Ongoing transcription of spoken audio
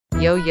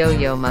Yo yo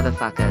yo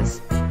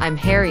motherfuckers. I'm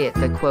Harriet,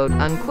 the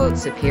quote-unquote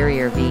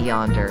superior V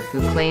yonder who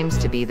claims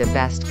to be the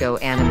best Go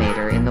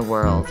animator in the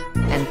world,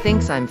 and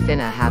thinks I'm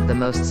finna have the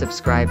most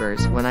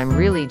subscribers when I'm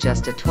really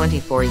just a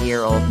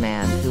 24-year-old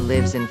man who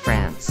lives in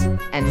France,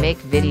 and make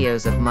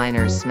videos of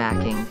minors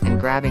smacking and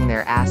grabbing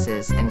their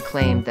asses and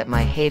claim that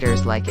my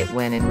haters like it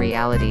when in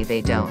reality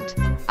they don't.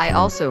 I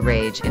also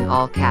rage in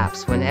all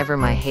caps whenever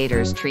my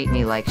haters treat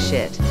me like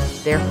shit,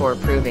 therefore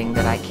proving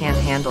that I can't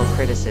handle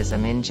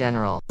criticism in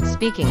general.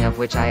 Speaking of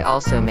which, I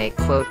also make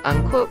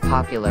quote-unquote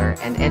popular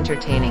and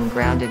entertaining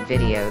grounded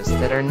videos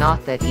that are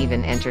not that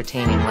even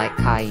entertaining, like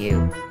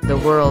Caillou, the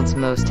world's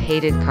most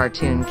hated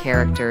cartoon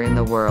character in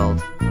the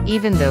world,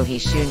 even though he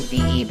shouldn't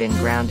be even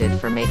grounded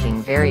for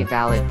making very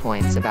valid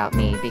points about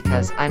me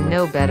because I'm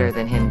no better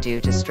than him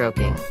due to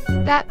stroking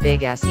that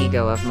big-ass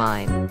ego of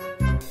mine.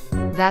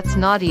 That's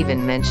not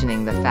even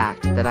mentioning the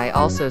fact that I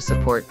also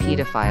support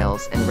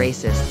pedophiles and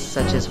racists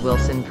such as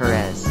Wilson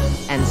Perez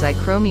and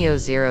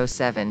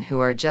Zychromio07 who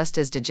are just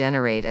as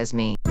degenerate as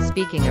me.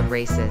 Speaking of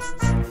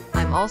racists,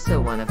 I'm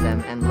also one of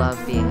them and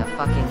love being a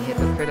fucking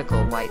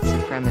hypocritical white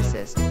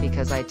supremacist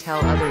because I tell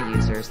other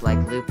users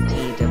like Luke T.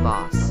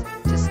 DeVos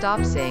to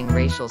stop saying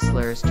racial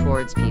slurs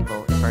towards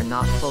people if are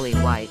not fully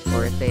white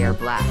or if they are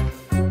black,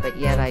 but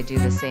yet I do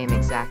the same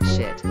exact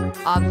shit,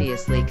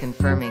 obviously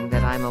confirming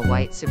that I'm a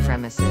white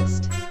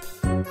supremacist.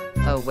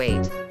 Oh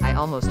wait, I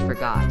almost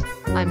forgot.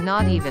 I'm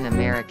not even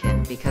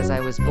American because I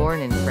was born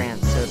in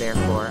France, so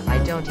therefore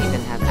I don't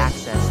even have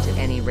access to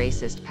any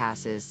racist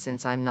passes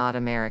since I'm not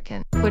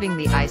American. Putting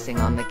the icing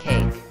on the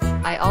cake,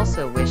 I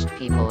also wished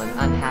people an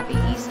unhappy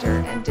Easter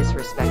and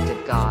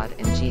disrespected God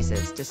and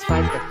Jesus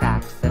despite the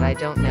fact that I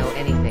don't know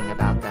anything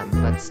about them,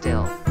 but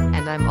still.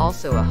 And I'm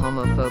also a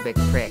homophobic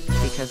prick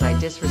because I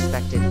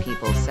disrespected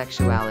people's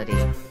sexuality.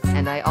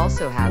 And I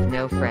also have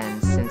no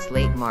friends since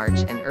late March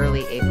and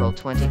early April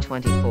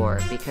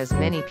 2024 because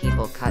many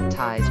people cut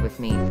ties with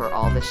me for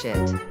all the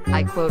shit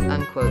I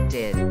quote-unquote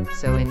did,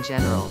 so in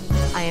general,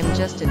 I am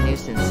just a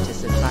nuisance to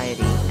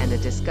society and a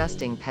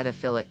disgusting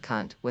pedophilic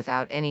cunt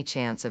without any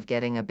chance of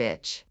getting a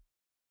bitch.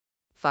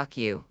 Fuck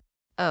you.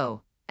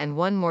 Oh, and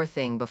one more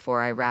thing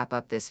before I wrap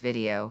up this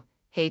video.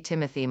 Hey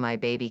Timothy, my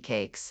baby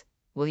cakes,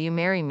 will you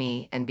marry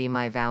me and be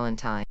my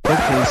Valentine?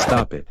 Okay,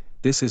 stop it.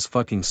 This is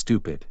fucking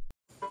stupid.